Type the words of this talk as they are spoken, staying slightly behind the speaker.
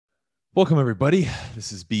Welcome, everybody.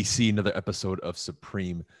 This is BC, another episode of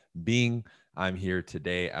Supreme Being. I'm here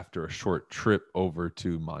today after a short trip over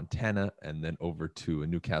to Montana and then over to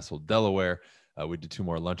Newcastle, Delaware. We did 2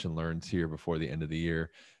 more lunch and learns here before the end of the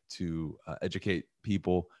year to educate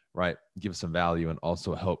people, right? Give some value and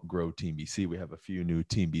also help grow Team BC. We have a few new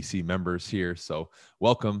Team BC members here. So,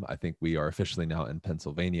 welcome. I think we are officially now in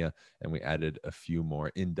Pennsylvania, and we added a few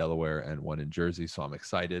more in Delaware and one in Jersey. So, I'm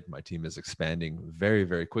excited. My team is expanding very,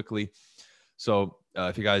 very quickly. So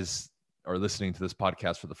if you guys are listening to this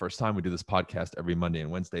podcast for the first time, we do this podcast every Monday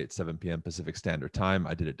and Wednesday at 7 p.m. Pacific Standard Time.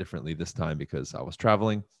 I did it differently this time because I was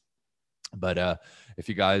traveling. But if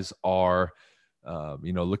you guys are,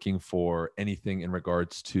 looking for anything in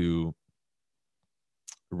regards to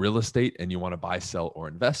real estate and you want to buy, sell, or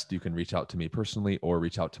invest, you can reach out to me personally or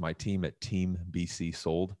reach out to my team at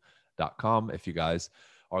teambcsold.com. If you guys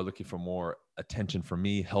are looking for more attention from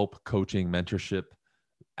me, help, coaching, mentorship,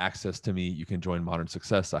 access to me, you can join Modern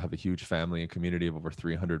Success. I have a huge family and community of over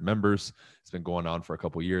 300 members. It's been going on for a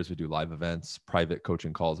couple of years. We do live events, private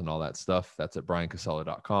coaching calls, and all that stuff. That's at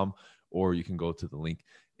briancasella.com, or you can go to the link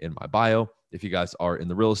in my bio. If you guys are in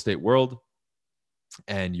the real estate world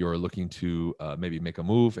and you're looking to maybe make a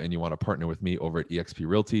move and you want to partner with me over at eXp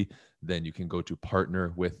Realty, then you can go to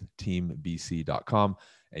partnerwithteambc.com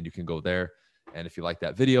and you can go there. And if you like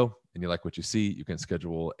that video and you like what you see, you can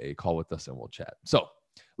schedule a call with us and we'll chat. So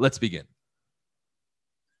let's begin.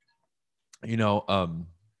 I'm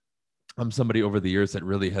somebody over the years that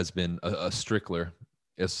really has been a stickler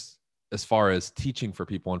as far as teaching for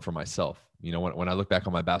people and for myself. When I look back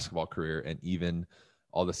on my basketball career and even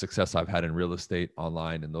all the success I've had in real estate,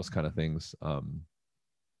 online, and those kind of things,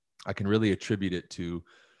 I can really attribute it to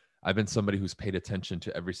I've been somebody who's paid attention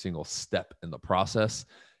to every single step in the process,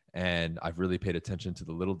 and I've really paid attention to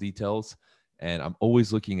the little details. And I'm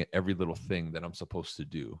always looking at every little thing that I'm supposed to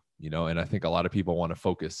do, and I think a lot of people want to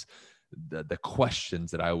focus the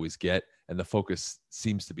questions that I always get. And the focus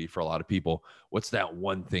seems to be for a lot of people, what's that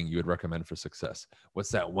one thing you would recommend for success?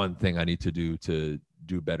 What's that one thing I need to do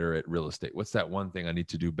better at real estate? What's that one thing I need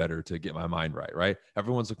to do better to get my mind right? Right.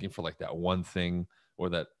 Everyone's looking for like that one thing or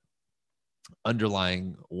that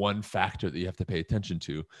underlying one factor that you have to pay attention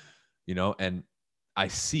to, and I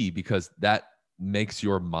see, because that makes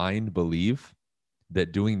your mind believe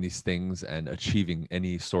that doing these things and achieving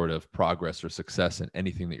any sort of progress or success in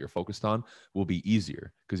anything that you're focused on will be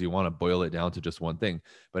easier because you want to boil it down to just one thing.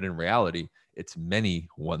 But in reality, it's many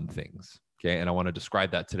one things. Okay. And I want to describe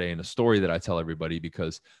that today in a story that I tell everybody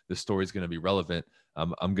because the story is going to be relevant.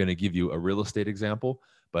 I'm going to give you a real estate example,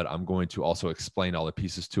 but I'm going to also explain all the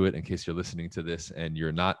pieces to it in case you're listening to this and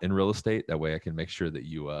you're not in real estate. That way I can make sure that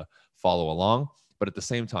you follow along. But at the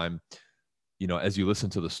same time, as you listen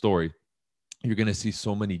to the story, you're going to see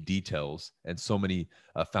so many details and so many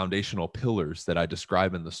foundational pillars that I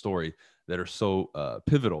describe in the story that are so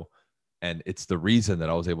pivotal. And it's the reason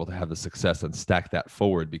that I was able to have the success and stack that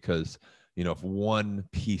forward because, if one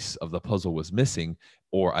piece of the puzzle was missing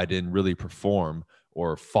or I didn't really perform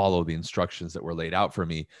or follow the instructions that were laid out for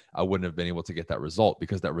me, I wouldn't have been able to get that result,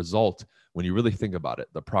 because that result, when you really think about it,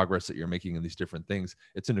 the progress that you're making in these different things,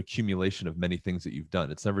 it's an accumulation of many things that you've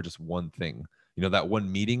done. It's never just one thing. That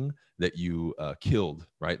one meeting that you killed,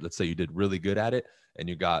 right? Let's say you did really good at it and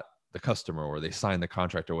you got the customer or they signed the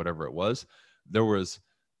contract or whatever it was. There was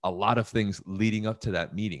a lot of things leading up to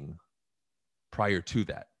that meeting prior to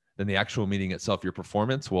that. Then the actual meeting itself, your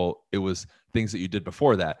performance, well, it was things that you did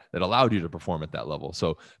before that allowed you to perform at that level.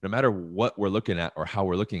 So no matter what we're looking at or how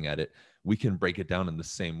we're looking at it, we can break it down in the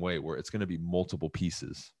same way where it's going to be multiple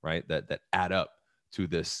pieces, right? That add up to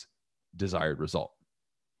this desired result.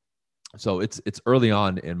 So it's early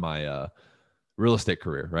on in my real estate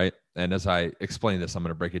career, right? And as I explain this, I'm going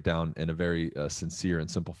to break it down in a very sincere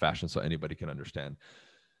and simple fashion so anybody can understand.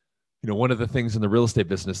 One of the things in the real estate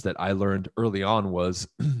business that I learned early on was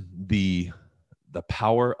the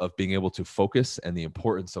power of being able to focus and the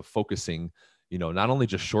importance of focusing, not only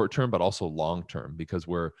just short term, but also long term, because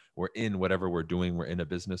we're in whatever we're doing. We're in a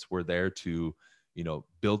business. We're there to,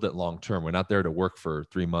 build it long term. We're not there to work for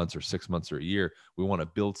 3 months or 6 months or a year. We want to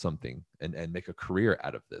build something and make a career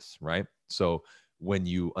out of this, right? So when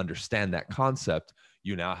you understand that concept,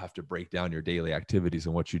 you now have to break down your daily activities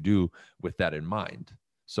and what you do with that in mind.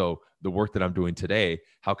 So the work that I'm doing today,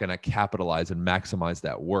 how can I capitalize and maximize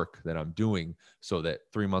that work that I'm doing so that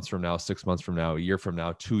 3 months from now, 6 months from now, a year from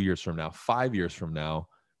now, 2 years from now, 5 years from now,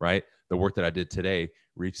 right? The work that I did today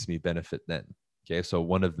reaps me benefit then. Okay. So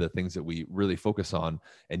one of the things that we really focus on,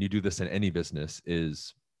 and you do this in any business,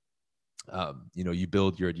 is you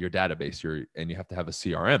build your database, and you have to have a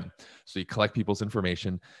CRM. So you collect people's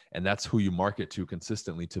information, and that's who you market to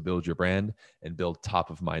consistently to build your brand and build top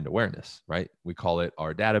of mind awareness, right? We call it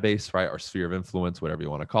our database, right? Our sphere of influence, whatever you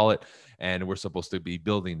want to call it. And we're supposed to be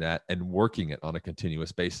building that and working it on a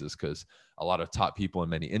continuous basis, because a lot of top people in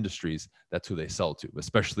many industries, that's who they sell to,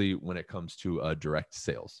 especially when it comes to direct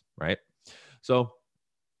sales, right? So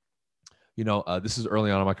this is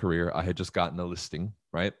early on in my career. I had just gotten a listing,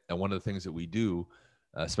 right? And one of the things that we do,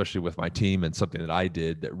 especially with my team, and something that I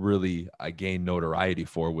did that really I gained notoriety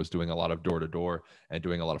for, was doing a lot of door-to-door and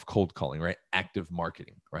doing a lot of cold calling, right? Active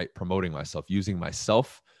marketing, right? Promoting myself, using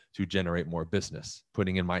myself to generate more business,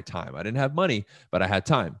 putting in my time. I didn't have money, but I had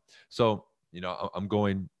time. So, I'm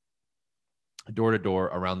going door to door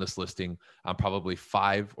around this listing. I'm probably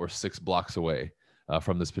 5 or 6 blocks away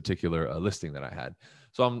from this particular listing that I had.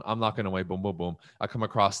 So I'm knocking away, boom, boom, boom. I come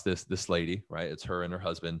across this lady, right? It's her and her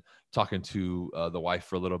husband talking to the wife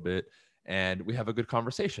for a little bit, and we have a good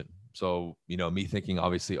conversation. So, me thinking,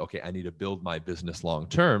 obviously, okay, I need to build my business long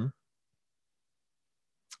term.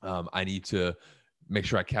 I need to make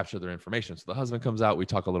sure I capture their information. So the husband comes out, we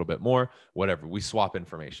talk a little bit more, whatever. We swap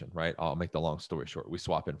information, right? I'll make the long story short. We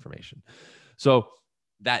swap information. So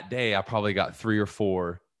that day, I probably got 3 or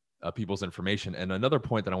 4 people's information. And another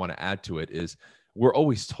point that I want to add to it is, we're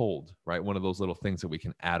always told, right? One of those little things that we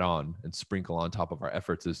can add on and sprinkle on top of our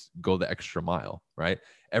efforts is go the extra mile, right?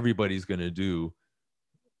 Everybody's going to do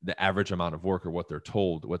the average amount of work, or what they're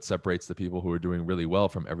told. What separates the people who are doing really well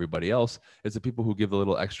from everybody else is the people who give a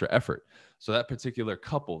little extra effort. So that particular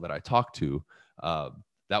couple that I talked to,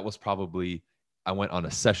 that was probably, I went on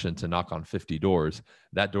a session to knock on 50 doors.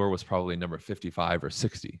 That door was probably number 55 or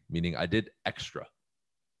 60, meaning I did extra.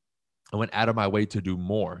 I went out of my way to do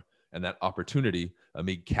more. And that opportunity of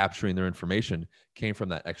me capturing their information came from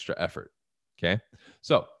that extra effort. Okay.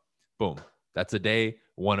 So boom, that's a day,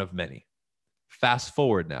 one of many. Fast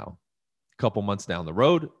forward now, a couple months down the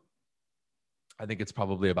road, I think it's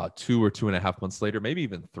probably about 2 or 2.5 months later, maybe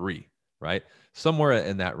even 3, right? Somewhere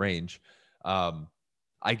in that range,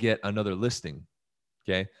 I get another listing,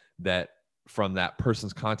 okay, that from that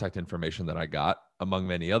person's contact information that I got, among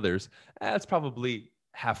many others, that's probably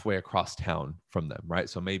halfway across town from them, right?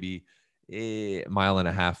 So maybe a mile and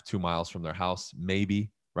a half, 2 miles from their house,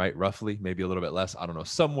 maybe, right? Roughly, maybe a little bit less. I don't know,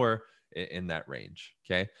 somewhere in that range,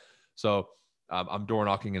 okay? So I'm door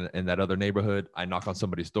knocking in that other neighborhood. I knock on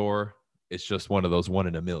somebody's door. It's just one of those 1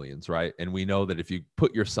 in a millions, right? And we know that if you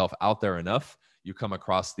put yourself out there enough, you come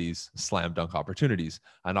across these slam dunk opportunities.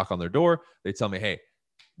 I knock on their door. They tell me, hey,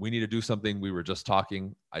 we need to do something. We were just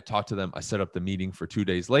talking. I talked to them. I set up the meeting for 2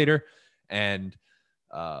 days later. And,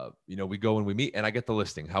 we go and we meet, and I get the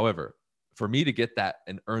listing. However, for me to get that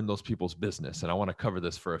and earn those people's business, and I want to cover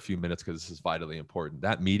this for a few minutes because this is vitally important.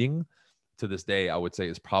 That meeting, to this day, I would say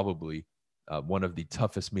is probably one of the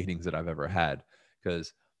toughest meetings that I've ever had,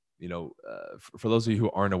 because for those of you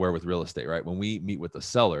who aren't aware with real estate, right? When we meet with a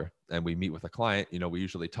seller and we meet with a client, we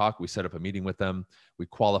usually talk, we set up a meeting with them, we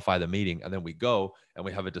qualify the meeting, and then we go and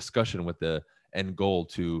we have a discussion with the end goal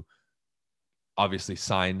to obviously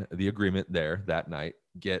sign the agreement there that night,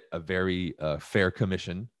 get a very fair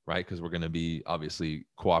commission, right? Because we're going to be obviously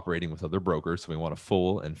cooperating with other brokers. So we want a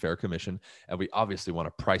full and fair commission. And we obviously want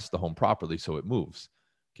to price the home properly so it moves.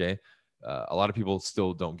 Okay. A lot of people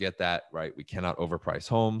still don't get that, right? We cannot overprice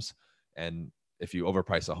homes. And if you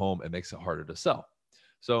overprice a home, it makes it harder to sell.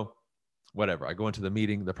 So whatever, I go into the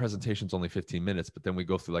meeting, the presentation's only 15 minutes, but then we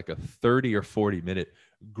go through like a 30 or 40-minute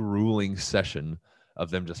grueling session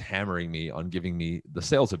of them just hammering me on giving me the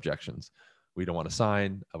sales objections. We don't want to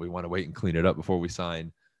sign. We want to wait and clean it up before we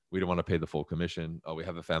sign. We don't want to pay the full commission. Oh, we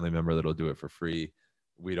have a family member that'll do it for free.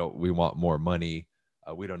 We want more money.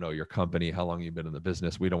 We don't know your company, how long you've been in the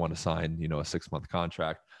business. We don't want to sign, a 6-month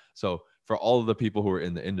contract. So for all of the people who are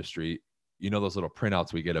in the industry, those little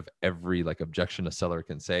printouts we get of every objection a seller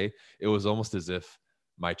can say, it was almost as if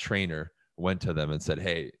my trainer went to them and said,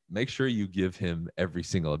 hey, make sure you give him every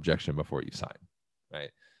single objection before you sign. Right.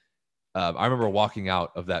 I remember walking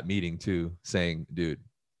out of that meeting too, saying, dude,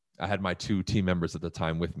 I had my 2 team members at the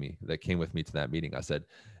time with me that came with me to that meeting. I said,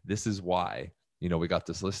 this is why, we got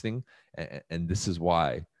this listing, and this is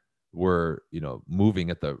why we're, moving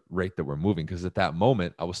at the rate that we're moving. Because at that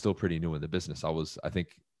moment, I was still pretty new in the business. I was, I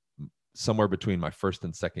think, somewhere between my 1st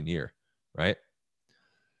and 2nd year. Right.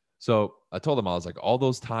 So I told them, I was like, all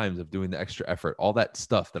those times of doing the extra effort, all that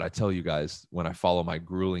stuff that I tell you guys when I follow my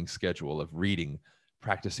grueling schedule of reading,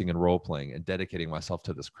 practicing and role playing and dedicating myself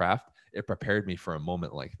to this craft, it prepared me for a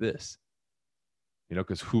moment like this.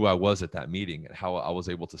 because who I was at that meeting and how I was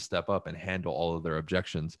able to step up and handle all of their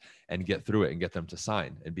objections and get through it and get them to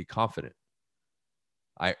sign and be confident.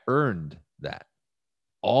 I earned that.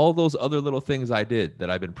 All those other little things I did that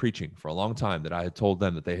I've been preaching for a long time, that I had told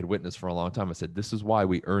them that they had witnessed for a long time. I said, this is why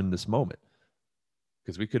we earned this moment,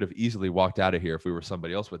 because we could have easily walked out of here if we were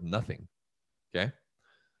somebody else with nothing. Okay.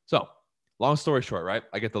 So long story short, right?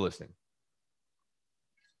 I get the listing.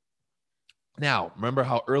 Now, remember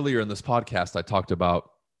how earlier in this podcast, I talked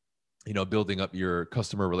about, building up your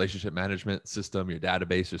customer relationship management system, your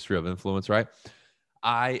database, your sphere of influence, right?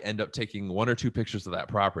 I end up taking 1 or 2 pictures of that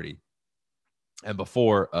property. And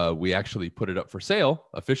before we actually put it up for sale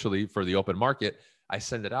officially for the open market, I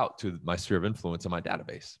send it out to my sphere of influence in my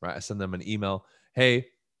database, right? I send them an email. Hey,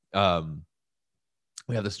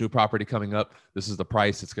 we have this new property coming up. This is the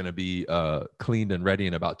price. It's going to be cleaned and ready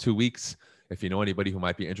in about 2 weeks. If you know anybody who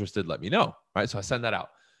might be interested, let me know, right? So I send that out.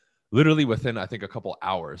 Literally within, I think, a couple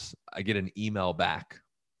hours, I get an email back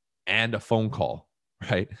and a phone call,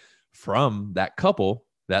 right, from that couple,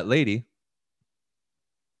 that lady,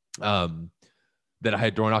 that I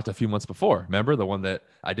had drawn out a few months before. Remember the one that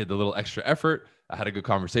I did the little extra effort? I had a good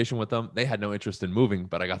conversation with them. They had no interest in moving,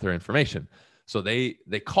 but I got their information. So they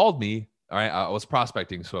called me. All right, I was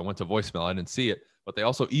prospecting, so I went to voicemail. I didn't see it, but they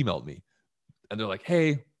also emailed me, and they're like,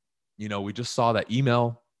 "Hey, we just saw that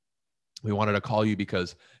email. We wanted to call you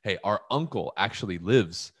because, hey, our uncle actually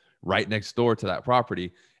lives right next door to that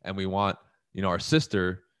property, and we want, our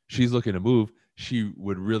sister, she's looking to move. She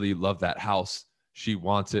would really love that house. She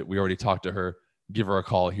wants it. We already talked to her. Give her a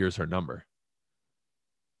call. Here's her number."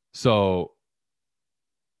 So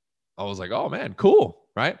I was like, oh man, cool.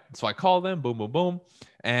 Right. So I call them, boom, boom, boom.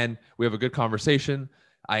 And we have a good conversation.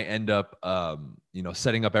 I end up,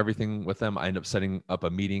 setting up everything with them. I end up setting up a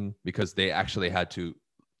meeting because they actually had to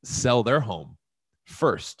sell their home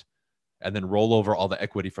first and then roll over all the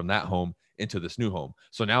equity from that home into this new home.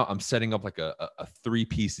 So now I'm setting up like a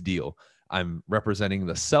 3-piece deal. I'm representing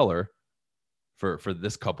the seller for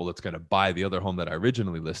this couple that's going to buy the other home that I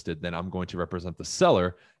originally listed. Then I'm going to represent the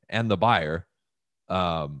seller and the buyer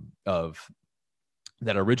of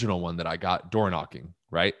that original one that I got door knocking,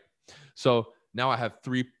 right? So now I have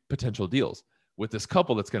 3 potential deals. With this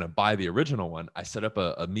couple that's going to buy the original one, I set up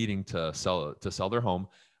a meeting to sell their home.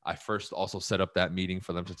 I first also set up that meeting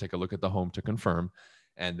for them to take a look at the home to confirm.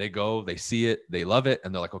 And they go, they see it, they love it,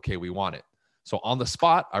 and they're like, okay, we want it. So on the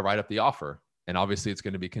spot, I write up the offer. And obviously it's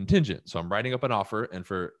going to be contingent. So I'm writing up an offer. And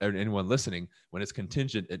for anyone listening, when it's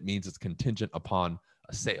contingent, it means it's contingent upon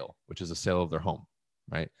a sale, which is a sale of their home,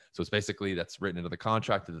 right? So it's basically that's written into the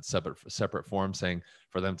contract. It's separate form saying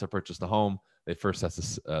for them to purchase the home, they first have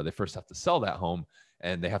to sell that home,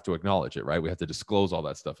 and they have to acknowledge it, right? We have to disclose all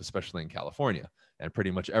that stuff, especially in California and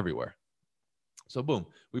pretty much everywhere. So boom,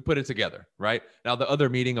 we put it together, right? Now the other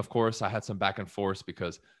meeting, of course, I had some back and forth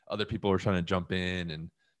because other people were trying to jump in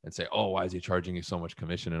and say, oh, why is he charging you so much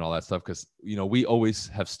commission and all that stuff? Because, we always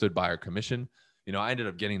have stood by our commission. I ended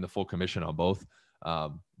up getting the full commission on both.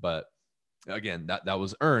 But again, that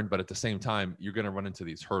was earned. But at the same time, you're going to run into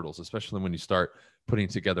these hurdles, especially when you start putting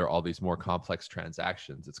together all these more complex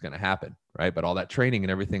transactions. It's going to happen, right? But all that training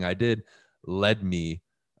and everything I did led me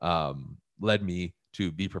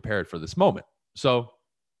to be prepared for this moment. So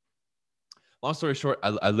long story short,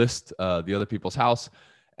 I list the other people's house.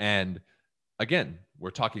 And again, we're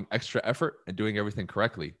talking extra effort and doing everything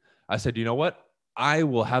correctly. I said, you know what? I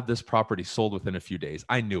will have this property sold within a few days.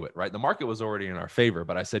 I knew it, right? The market was already in our favor,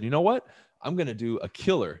 but I said, you know what? I'm going to do a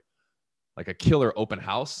killer open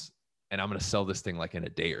house, and I'm going to sell this thing like in a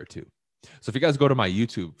day or 2. So if you guys go to my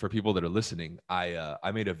YouTube, for people that are listening,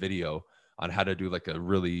 I made a video on how to do like a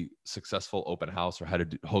really successful open house, or how to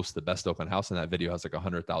host the best open house. And that video has like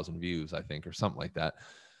 100,000 views, I think, or something like that.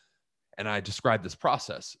 And I described this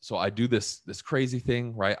process. So I do this crazy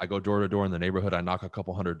thing, right? I go door to door in the neighborhood. I knock a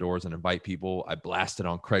couple hundred doors and invite people. I blast it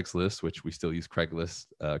on Craigslist, which we still use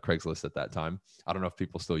Craigslist at that time. I don't know if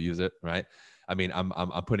people still use it, right? I mean, I'm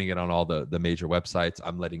putting it on all the major websites.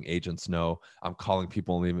 I'm letting agents know. I'm calling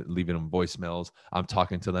people and leaving them voicemails. I'm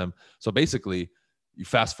talking to them. So basically, you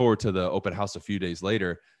fast forward to the open house a few days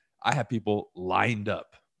later, I have people lined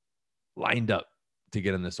up to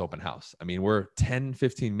get in this open house. I mean, we're 10,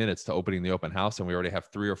 15 minutes to opening the open house, and we already have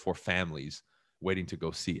 3 or 4 families waiting to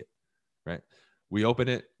go see it, right? We open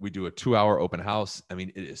it. We do a 2-hour open house. I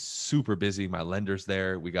mean, it is super busy. My lender's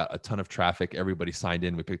there. We got a ton of traffic. Everybody signed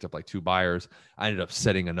in. We picked up like 2 buyers. I ended up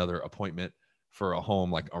setting another appointment for a home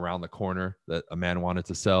like around the corner that a man wanted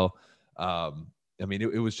to sell. I mean,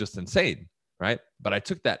 it was just insane, right? But I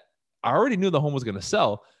took that. I already knew the home was going to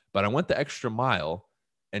sell, but I went the extra mile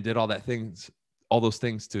and did all that things all those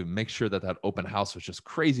things to make sure that that open house was just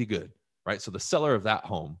crazy good, right? So the seller of that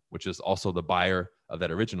home, which is also the buyer of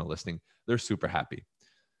that original listing, they're super happy.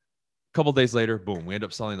 A couple days later, boom, we end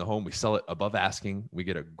up selling the home. We sell it above asking. We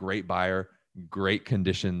get a great buyer, great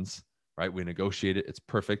conditions, right? We negotiate it. It's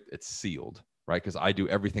perfect. It's sealed, right? Because I do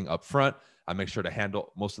everything up front. I make sure to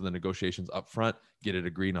handle most of the negotiations up front, get it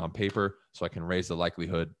agreed on paper so I can raise the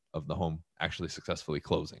likelihood of the home actually successfully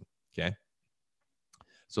closing. Okay.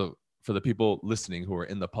 So for the people listening who are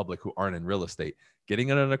in the public who aren't in real estate, getting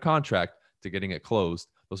it under contract to getting it closed,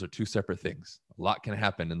 those are two separate things. A lot can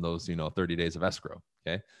happen in those, 30 days of escrow.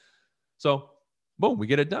 Okay. So boom, we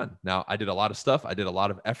get it done. Now I did a lot of stuff. I did a lot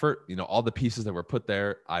of effort, all the pieces that were put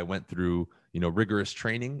there. I went through, rigorous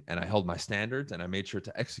training and I held my standards and I made sure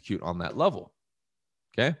to execute on that level.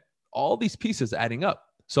 Okay. All these pieces adding up.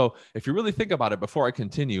 So if you really think about it, before I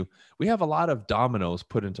continue, we have a lot of dominoes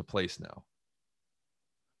put into place now.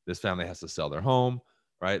 This family has to sell their home,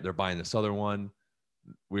 right? They're buying this other one.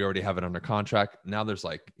 We already have it under contract. Now there's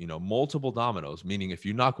multiple dominoes, meaning if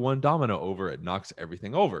you knock one domino over, it knocks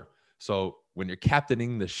everything over. So when you're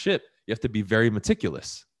captaining the ship, you have to be very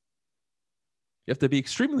meticulous. You have to be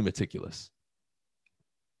extremely meticulous.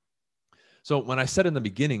 So when I said in the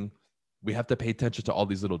beginning, we have to pay attention to all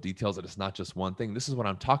these little details, that it's not just one thing. This is what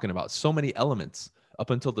I'm talking about. So many elements up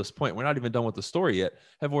until this point, we're not even done with the story yet,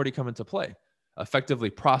 have already come into play. Effectively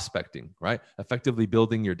prospecting, right? Effectively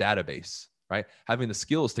building your database, right? Having the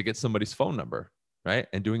skills to get somebody's phone number, right?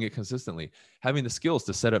 And doing it consistently, having the skills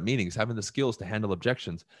to set up meetings, having the skills to handle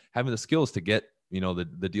objections, having the skills to get,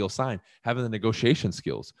 the deal signed, having the negotiation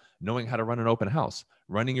skills, knowing how to run an open house,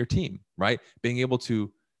 running your team, right? Being able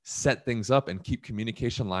to set things up and keep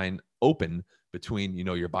communication line open between,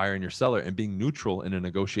 your buyer and your seller, and being neutral in a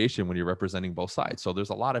negotiation when you're representing both sides. So there's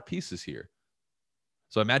a lot of pieces here.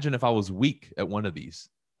 So imagine if I was weak at one of these,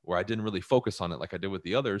 where I didn't really focus on it like I did with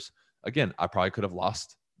the others. Again, I probably could have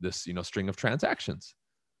lost this, string of transactions.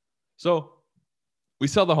 So we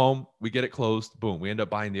sell the home, we get it closed, boom, they end up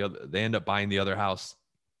buying the other house.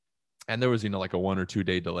 And there was, like a 1 or 2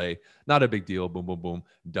 day delay, not a big deal, boom, boom, boom,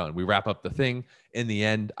 done. We wrap up the thing. In the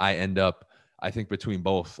end, I think between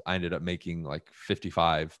both, I ended up making like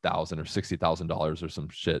 $55,000 or $60,000 or some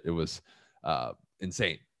shit. It was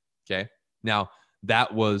insane. Okay. Now,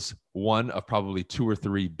 that was one of probably 2 or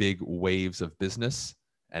 3 big waves of business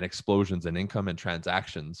and explosions in income and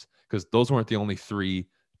transactions, because those weren't the only 3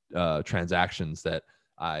 transactions that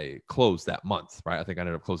I closed that month, right? I think I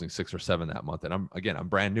ended up closing 6 or 7 that month. And I'm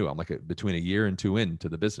brand new. I'm like between 1 year and 2 into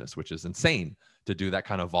the business, which is insane to do that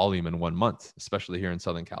kind of volume in 1 month, especially here in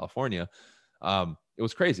Southern California. It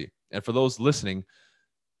was crazy. And for those listening,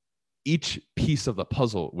 each piece of the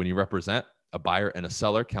puzzle, when you represent a buyer and a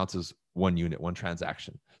seller, counts as 1 unit, 1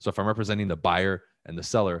 transaction. So if I'm representing the buyer and the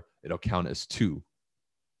seller, it'll count as 2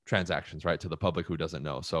 transactions, right? To the public who doesn't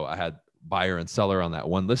know. So I had buyer and seller on that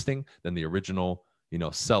one listing, then the original,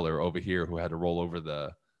 seller over here who had to roll over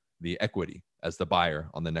the equity as the buyer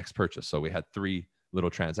on the next purchase. So we had 3 little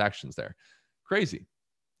transactions there. Crazy.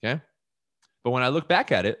 Okay. But when I look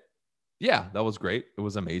back at it, yeah, that was great. It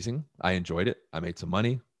was amazing. I enjoyed it. I made some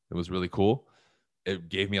money. It was really cool. It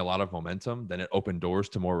gave me a lot of momentum. Then it opened doors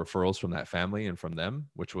to more referrals from that family and from them,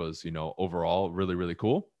 which was, overall really, really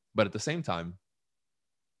cool. But at the same time,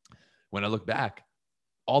 when I look back,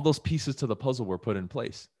 all those pieces to the puzzle were put in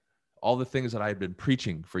place. All the things that I had been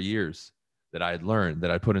preaching for years, that I had learned,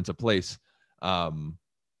 that I put into place,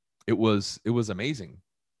 it was amazing.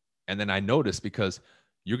 And then I noticed, because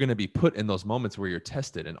you're going to be put in those moments where you're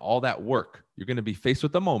tested, and all that work, you're going to be faced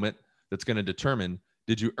with a moment that's going to determine,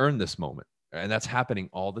 did you earn this moment? And that's happening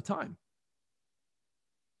all the time.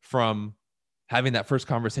 From having that first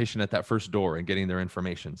conversation at that first door and getting their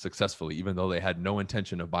information successfully, even though they had no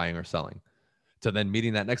intention of buying or selling, to then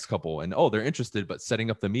meeting that next couple and, oh, they're interested, but setting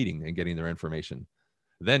up the meeting and getting their information.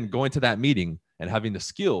 Then going to that meeting and having the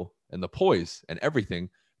skill and the poise and everything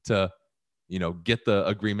to, get the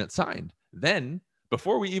agreement signed. Then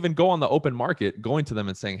before we even go on the open market, going to them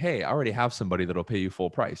and saying, hey, I already have somebody that'll pay you full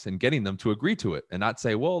price, and getting them to agree to it and not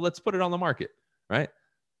say, well, let's put it on the market, right?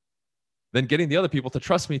 Then getting the other people to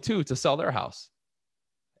trust me too, to sell their house.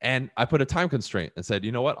 And I put a time constraint and said,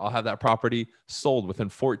 you know what? I'll have that property sold within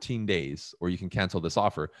 14 days, or you can cancel this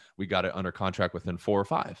offer. We got it under contract within 4 or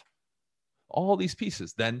 5. All these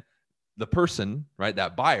pieces. Then the person, right,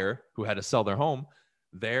 that buyer who had to sell their home,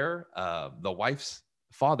 the wife's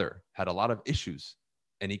father had a lot of issues,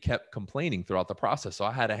 and he kept complaining throughout the process. So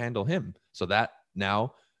I had to handle him. So that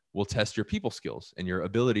now will test your people skills and your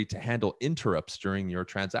ability to handle interrupts during your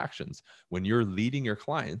transactions. When you're leading your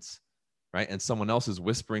clients, right? And someone else is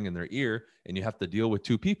whispering in their ear and you have to deal with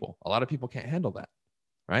two people. A lot of people can't handle that,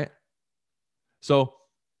 right? So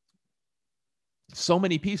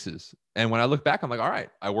many pieces. And when I look back, I'm like, all right,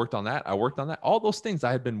 I worked on that. I worked on that. All those things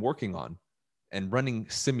I had been working on and running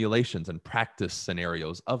simulations and practice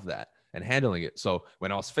scenarios of that and handling it. So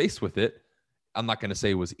when I was faced with it, I'm not going to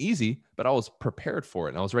say it was easy, but I was prepared for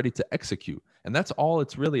it and I was ready to execute. And that's all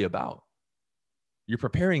it's really about. You're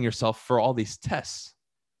preparing yourself for all these tests.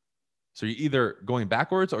 So you're either going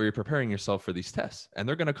backwards or you're preparing yourself for these tests, and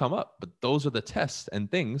they're going to come up. But those are the tests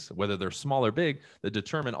and things, whether they're small or big, that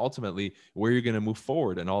determine ultimately where you're going to move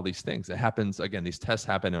forward and all these things. It happens, again, these tests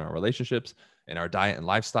happen in our relationships, in our diet and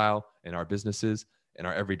lifestyle, in our businesses, in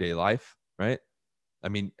our everyday life, right? I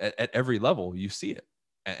mean, at every level, you see it.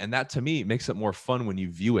 And that to me makes it more fun when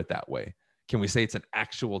you view it that way. Can we say it's an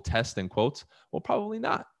actual test in quotes? Well, probably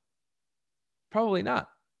not. Probably not.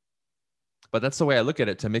 But that's the way I look at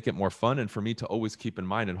it, to make it more fun and for me to always keep in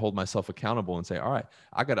mind and hold myself accountable and say, all right,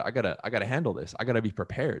 I gotta handle this. I gotta be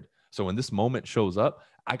prepared. So when this moment shows up,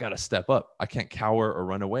 I gotta step up. I can't cower or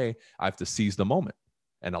run away. I have to seize the moment.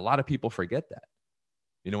 And a lot of people forget that.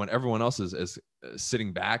 You know, when everyone else is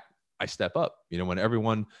sitting back, I step up. You know, when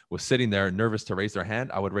everyone was sitting there nervous to raise their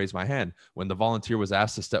hand, I would raise my hand. When the volunteer was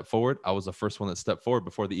asked to step forward, I was the first one that stepped forward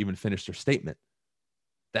before they even finished their statement.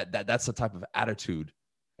 That's the type of attitude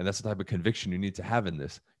and that's the type of conviction you need to have in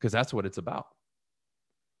this, because that's what it's about.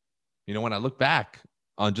 You know, when I look back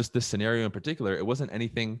on just this scenario in particular, it wasn't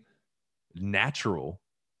anything natural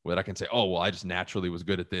where I can say, oh, well, I just naturally was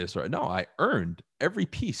good at this. Or no, I earned every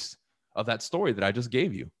piece of that story that I just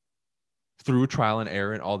gave you through trial and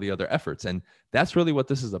error and all the other efforts. And that's really what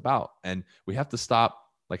this is about. And we have to stop,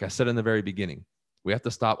 like I said in the very beginning, we have to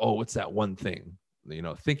stop, oh, what's that one thing? You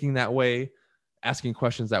know, thinking that way, asking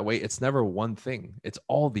questions that way. It's never one thing. It's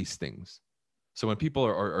all these things. So when people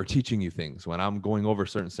are teaching you things, when I'm going over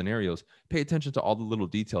certain scenarios, pay attention to all the little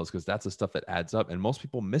details, because that's the stuff that adds up. And most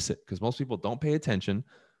people miss it because most people don't pay attention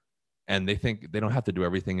and they think they don't have to do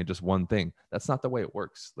everything in just one thing. That's not the way it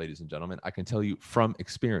works, ladies and gentlemen. I can tell you from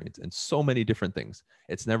experience and so many different things.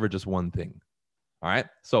 It's never just one thing. All right.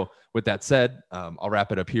 So with that said, I'll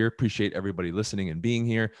wrap it up here. Appreciate everybody listening and being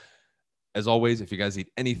here. As always, if you guys need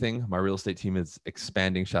anything, my real estate team is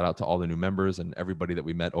expanding. Shout out to all the new members and everybody that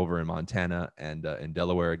we met over in Montana and in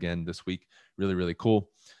Delaware again this week. Really, really cool.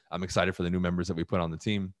 I'm excited for the new members that we put on the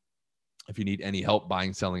team. If you need any help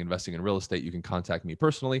buying, selling, investing in real estate, you can contact me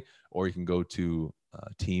personally, or you can go to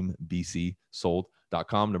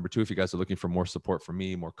teambcsold.com. Number two, if you guys are looking for more support from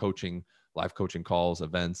me, more coaching, live coaching calls,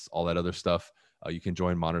 events, all that other stuff, you can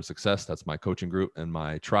join Modern Success. That's my coaching group and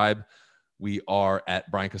my tribe. We are at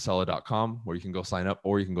briancasella.com, where you can go sign up,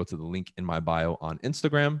 or you can go to the link in my bio on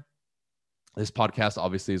Instagram. This podcast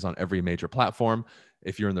obviously is on every major platform.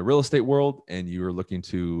 If you're in the real estate world and you're looking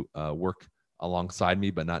to work alongside me,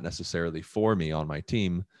 but not necessarily for me on my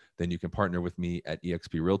team, then you can partner with me at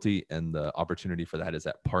eXp Realty. And the opportunity for that is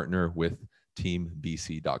at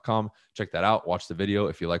partnerwithteambc.com. Check that out. Watch the video.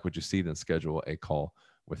 If you like what you see, then schedule a call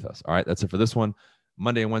with us. All right, that's it for this one.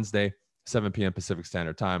 Monday and Wednesday, 7 p.m. Pacific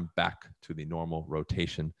Standard Time, back to the normal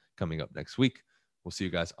rotation coming up next week. We'll see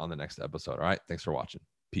you guys on the next episode. All right. Thanks for watching.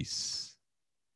 Peace.